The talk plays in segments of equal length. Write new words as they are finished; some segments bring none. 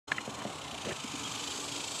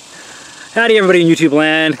Howdy everybody in YouTube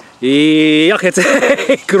land. Yuck,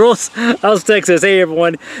 it's gross aus Texas. Hey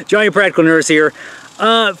everyone, Johnny Practical Nurse here.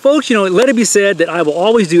 Folks, you know, let it be said that I will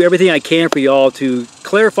always do everything I can for y'all to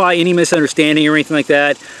clarify any misunderstanding or anything like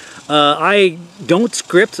that. I don't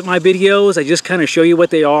script my videos. I just kind of show you what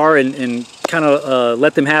they are and kind of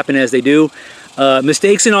let them happen as they do.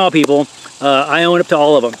 Mistakes in all, people. I own up to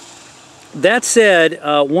all of them. That said,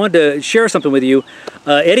 wanted to share something with you.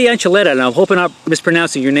 Eddie Archuleta, and I'm hoping I'm not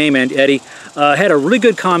mispronouncing your name, Eddie, had a really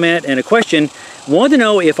good comment and a question. Wanted to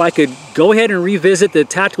know if I could go ahead and revisit the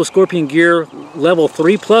Tactical Scorpion Gear Level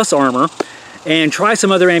 3 Plus Armor and try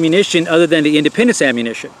some other ammunition other than the Independence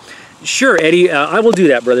ammunition. Sure, Eddie, I will do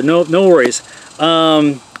that, brother. No worries.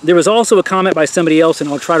 There was also a comment by somebody else, and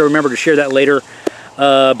I'll try to remember to share that later,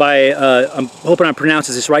 I'm hoping I'm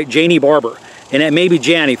pronouncing this right, Janie Barber. And that may be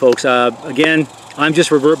Janny, folks. Again, I'm just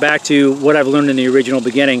revert back to what I've learned in the original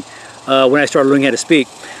beginning when I started learning how to speak.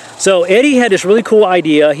 So Eddie had this really cool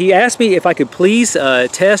idea. He asked me if I could please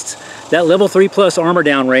test that Level 3 Plus armor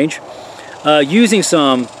downrange using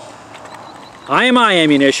some IMI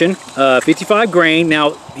ammunition, 55 grain.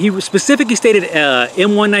 Now, he specifically stated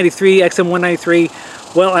M193,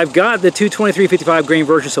 XM193. Well, I've got the 223 55 grain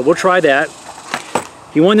version, so we'll try that.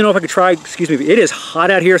 He wanted to know if I could try, excuse me, it is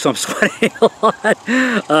hot out here, so I'm sweating a lot.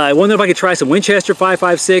 I wanted to know if I could try some Winchester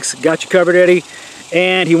 5.56, got you covered, Eddie.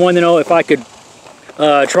 And he wanted to know if I could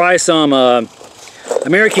try some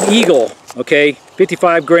American Eagle, okay,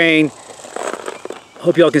 55 grain.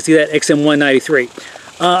 Hope y'all can see that, XM193.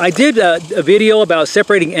 I did a video about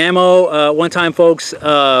separating ammo one time, folks.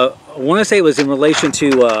 I want to say it was in relation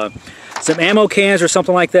to some ammo cans or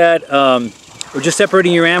something like that. Or just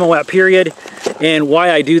separating your ammo out, period, and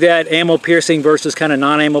why I do that, ammo piercing versus kind of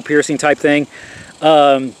non-ammo piercing type thing.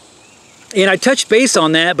 And I touched base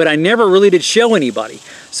on that, but I never really did show anybody.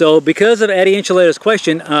 So because of Eddie Archuleta's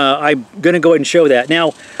question, I'm going to go ahead and show that.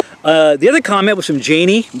 Now, the other comment was from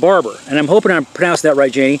Janie Barber, and I'm hoping I'm pronouncing that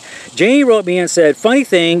right, Janie. Janie wrote me and said, funny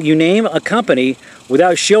thing, you name a company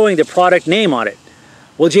without showing the product name on it.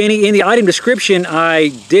 Well, Janie, in the item description, I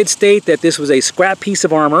did state that this was a scrap piece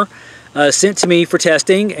of armor sent to me for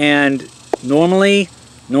testing, and normally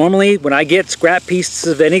when I get scrap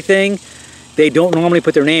pieces of anything, they don't normally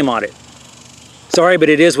put their name on it. Sorry, but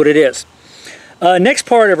it is what it is. Next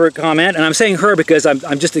part of her comment, and I'm saying her because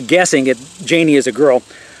I'm just guessing if Janie is a girl,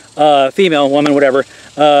 female, woman, whatever.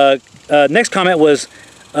 Next comment was,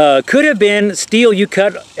 could have been steel you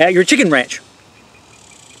cut at your chicken ranch.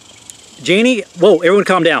 Janie, whoa, everyone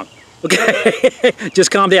calm down. Okay, just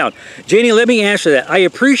calm down. Janie, let me answer that. I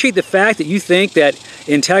appreciate the fact that you think that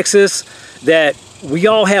in Texas that we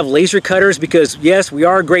all have laser cutters because, yes, we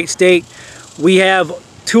are a great state. We have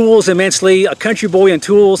tools immensely, a country boy and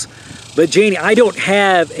tools. But Janie, I don't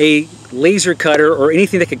have a laser cutter or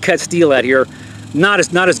anything that can cut steel out here. Not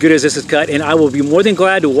as good as this is cut, and I will be more than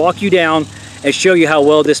glad to walk you down and show you how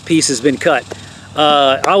well this piece has been cut.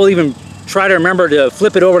 I will even try to remember to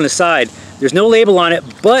flip it over on the side. There's no label on it,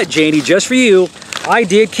 but Janie, just for you, I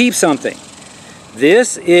did keep something.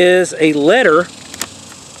 This is a letter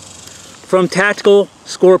from Tactical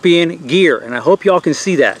Scorpion Gear, and I hope y'all can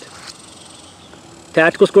see that.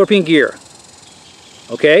 Tactical Scorpion Gear.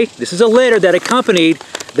 Okay, this is a letter that accompanied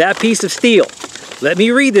that piece of steel. Let me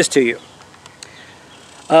read this to you.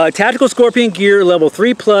 Tactical Scorpion Gear Level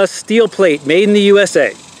 3 Plus steel plate made in the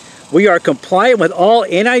USA. We are compliant with all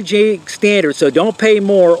NIJ standards, so don't pay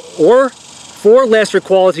more or for lesser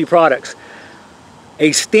quality products.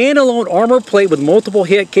 A standalone armor plate with multiple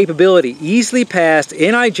hit capability, easily passed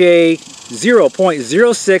NIJ 0.06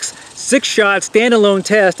 6-shot standalone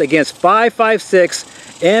test against 5.56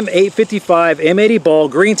 M855 M80 ball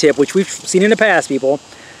green tip, which we've seen in the past, people,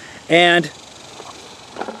 and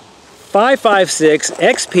 5.56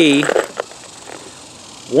 XP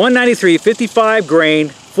 193 55 grain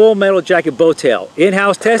full metal jacket bow tail.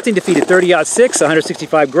 In-house testing defeated 30-06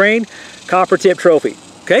 165 grain copper tip trophy.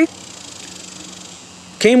 Okay,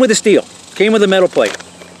 came with the steel, came with a metal plate.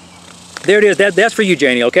 There it is. That's for you,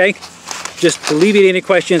 Janie. Okay, just to alleviate any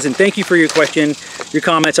questions, and thank you for your question, your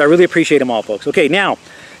comments. I really appreciate them all, folks. Okay, now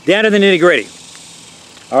down to the nitty-gritty.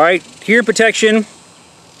 All right, here in protection,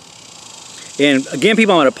 and again,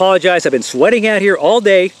 people, I want to apologize. I've been sweating out here all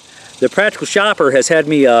day. The Practical Shopper has had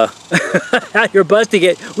me out here busting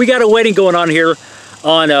it. We got a wedding going on here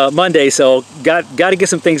on Monday, so got to get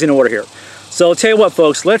some things in order here. So I'll tell you what,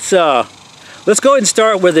 folks, let's go ahead and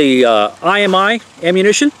start with the IMI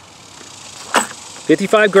ammunition.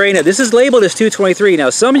 55 grain. Now this is labeled as 223. Now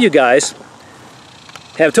some of you guys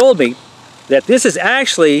have told me that this is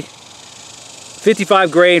actually 55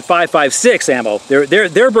 grain 5.56 ammo.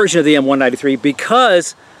 Their version of the M193,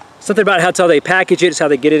 because something about how they package it, it's how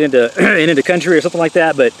they get it into into country or something like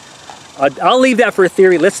that. But I'll leave that for a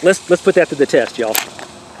theory. Let's put that to the test, y'all.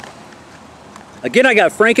 Again, I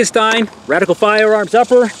got Frankenstein, Radical Firearms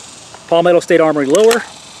upper, Palmetto State Armory lower,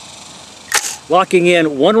 locking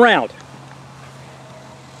in 1 round.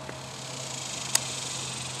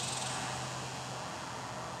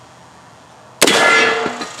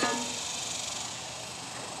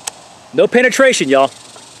 No penetration, y'all.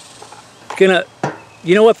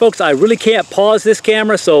 You know what, folks? I really can't pause this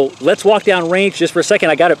camera, so let's walk down range just for a second.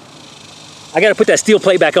 I gotta put that steel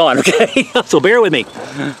plate back on, okay? So bear with me.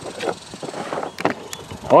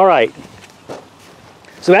 All right.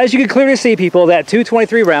 So as you can clearly see, people, that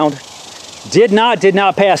 223 round did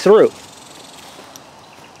not pass through.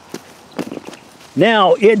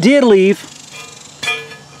 Now it did leave.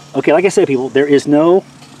 Okay, like I said, people, there is no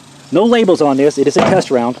labels on this. It is a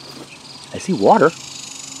test round. I see water.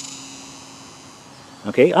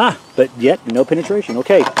 Okay, but yet no penetration.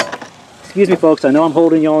 Okay, excuse me, folks. I know I'm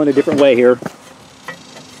holding y'all in a different way here.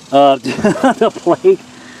 The plate.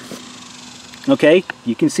 Okay,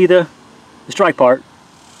 you can see the strike part.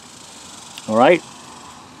 All right,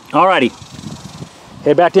 alrighty.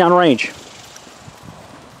 Head back down range.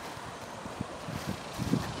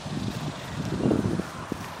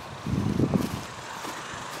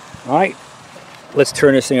 All right, let's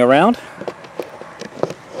turn this thing around.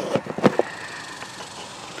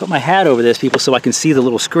 Put my hat over this, people, so I can see the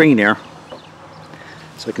little screen there.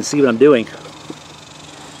 So I can see what I'm doing.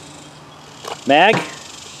 Mag,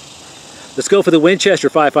 let's go for the Winchester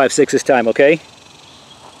 5.56 this time, okay?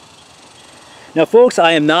 Now, folks,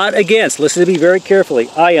 I am not against, listen to me very carefully,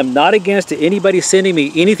 I am not against anybody sending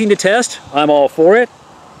me anything to test. I'm all for it.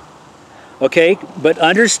 Okay, but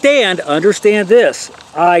understand this.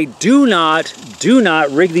 I do not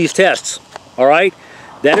rig these tests, all right?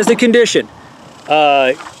 That is the condition.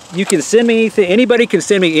 You can send me anything, anybody can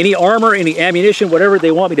send me any armor, any ammunition, whatever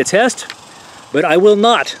they want me to test, but I will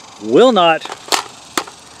not rig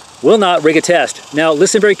a test. Now,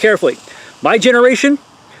 listen very carefully. My generation,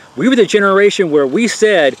 we were the generation where we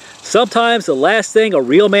said sometimes the last thing a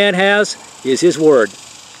real man has is his word,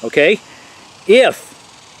 okay? If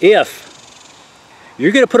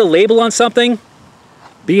you're gonna put a label on something,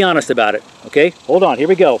 be honest about it, okay? Hold on, here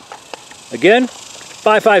we go. Again,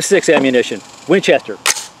 5.56 ammunition, Winchester.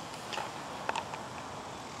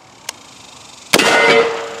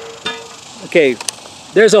 Okay,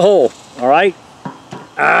 there's a hole, all right?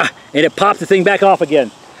 And it popped the thing back off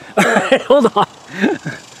again. All right, hold on.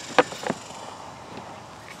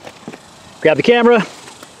 Grab the camera.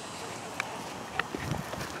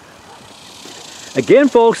 Again,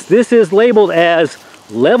 folks, this is labeled as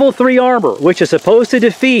level 3 armor, which is supposed to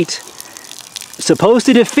defeat,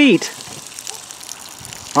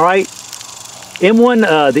 all right, the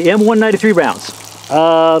M193 rounds.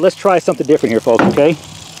 Let's try something different here, folks, okay?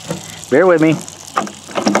 Bear with me.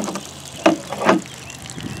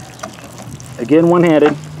 Again,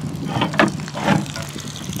 one-handed.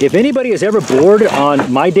 If anybody is ever bored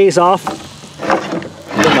on my days off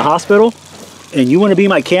in the hospital and you want to be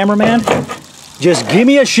my cameraman, just give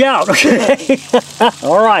me a shout, okay?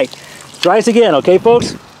 All right, try this again, okay,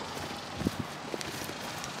 folks?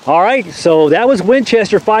 All right, so that was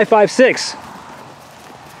Winchester 5.56.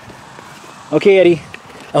 Okay, Eddie,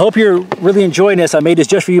 I hope you're really enjoying this. I made this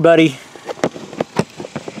just for you, buddy,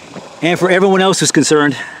 and for everyone else who's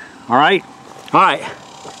concerned. All right, all right.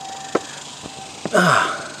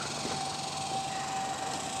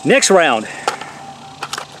 Next round.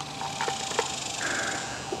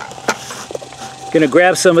 Gonna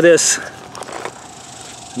grab some of this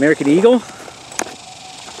American Eagle.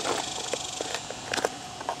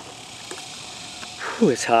 Whew,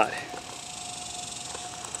 it's hot.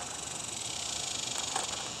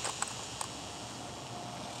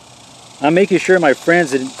 I'm making sure my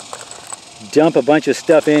friends didn't dump a bunch of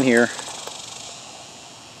stuff in here.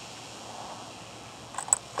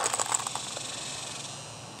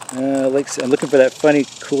 I'm looking for that funny,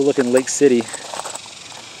 cool looking Lake City.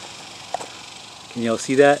 Can y'all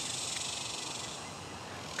see that?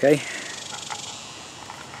 Okay.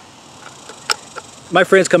 My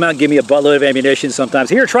friends come out and give me a buttload of ammunition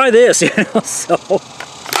sometimes. Here, try this, you know. So,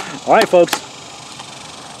 all right, folks.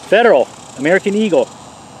 Federal, American Eagle,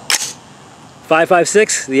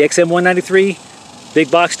 5.56, the XM193,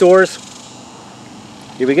 big box stores.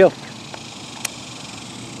 Here we go.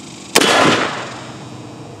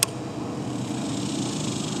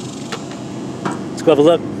 Let's go have a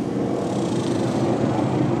look.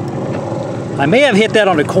 I may have hit that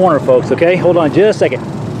on the corner, folks, okay? Hold on just a second.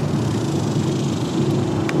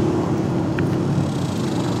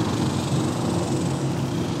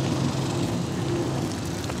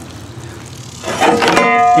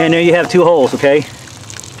 And there you have 2 holes, okay?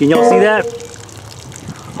 Can y'all see that?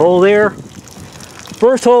 Hole there.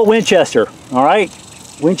 First hole, Winchester, all right?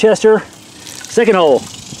 Winchester. Second hole,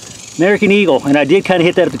 American Eagle. And I did kind of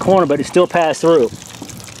hit that at the corner, but it still passed through.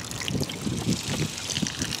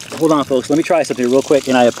 Hold on, folks. Let me try something real quick.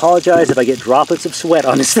 And I apologize if I get droplets of sweat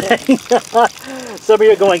on this thing. Some of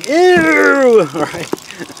you are going, ew! All right.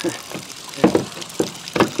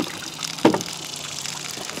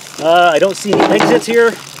 I don't see any exits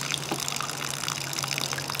here.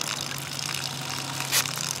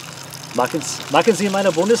 Machen Sie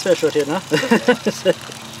meine Bundeswehr-Shirt hier, ne?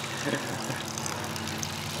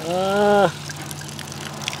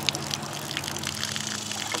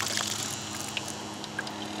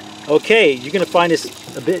 Okay, you're going to find this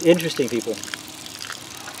a bit interesting, people.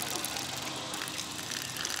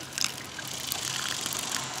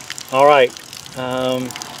 All right.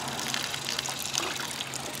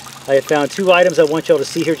 I have found 2 items I want y'all to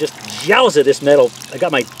see here. Just yowza, this metal. I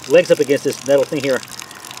got my legs up against this metal thing here.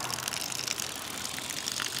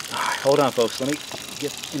 All right, hold on, folks. Let me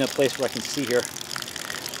get in a place where I can see here.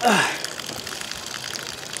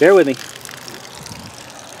 Bear with me.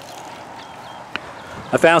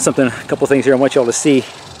 I found something, a couple things here I want y'all to see.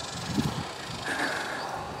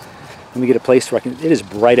 Let me get a place where I can, it is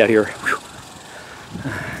bright out here. Whew.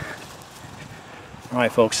 All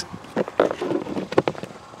right, folks.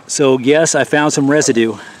 So yes, I found some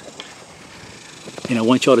residue. And I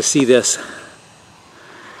want y'all to see this.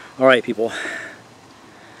 All right, people.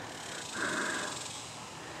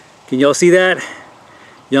 Can y'all see that?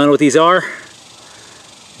 Y'all know what these are?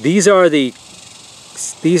 These are the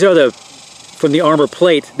from the armor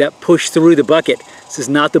plate that push through the bucket. This is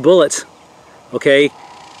not the bullets, okay?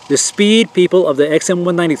 The speed, people, of the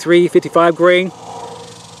XM193 55 grain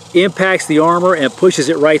impacts the armor and pushes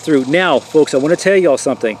it right through. Now, folks, I want to tell y'all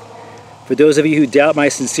something. For those of you who doubt my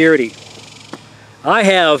sincerity, I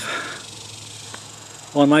have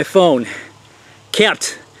on my phone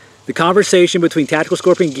kept the conversation between Tactical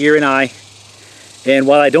Scorpion Gear and I, and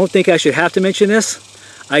while I don't think I should have to mention this,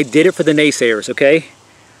 I did it for the naysayers, okay?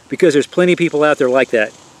 Because there's plenty of people out there like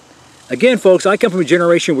that. Again, folks, I come from a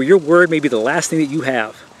generation where your word may be the last thing that you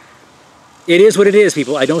have. It is what it is,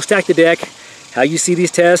 people. I don't stack the deck. How you see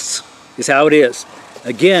these tests is how it is.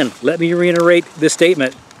 Again, let me reiterate this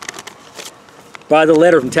statement by the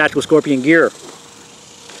letter from Tactical Scorpion Gear.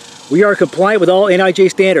 We are compliant with all NIJ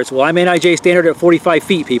standards. Well, I'm NIJ standard at 45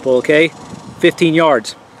 feet, people, okay? 15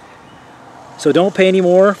 yards. So don't pay any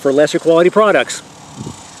more for lesser quality products.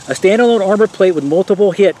 A standalone armor plate with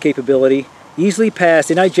multiple hit capability easily passed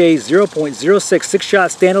NIJ's 0.06 6-shot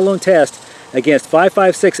standalone test against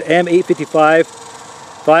 5.56 M855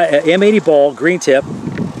 M80 ball green tip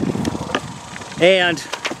and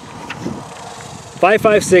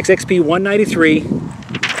 5.56 XP 193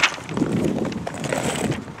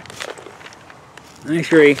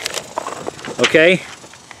 93, okay,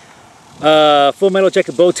 full metal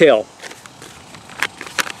jacket bow tail.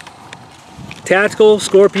 Tactical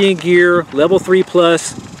Scorpion Gear level 3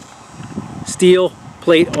 plus steel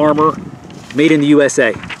plate armor made in the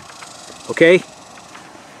USA. Okay?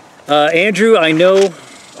 Andrew, I know,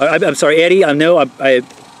 I'm sorry, Eddie, I know, I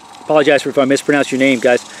apologize for if I mispronounced your name,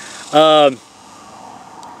 guys.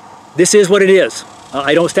 This is what it is.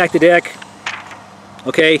 I don't stack the deck.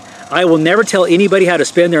 Okay? I will never tell anybody how to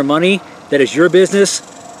spend their money. That is your business.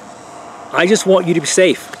 I just want you to be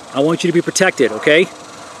safe. I want you to be protected, okay?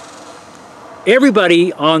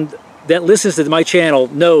 Everybody that listens to my channel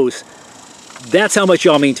knows that's how much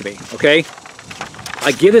y'all mean to me, okay?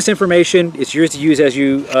 I give this information. It's yours to use as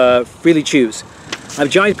you freely choose. I'm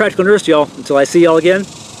Johnny the Practical Nurse, y'all. Until I see y'all again,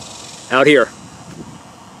 out here.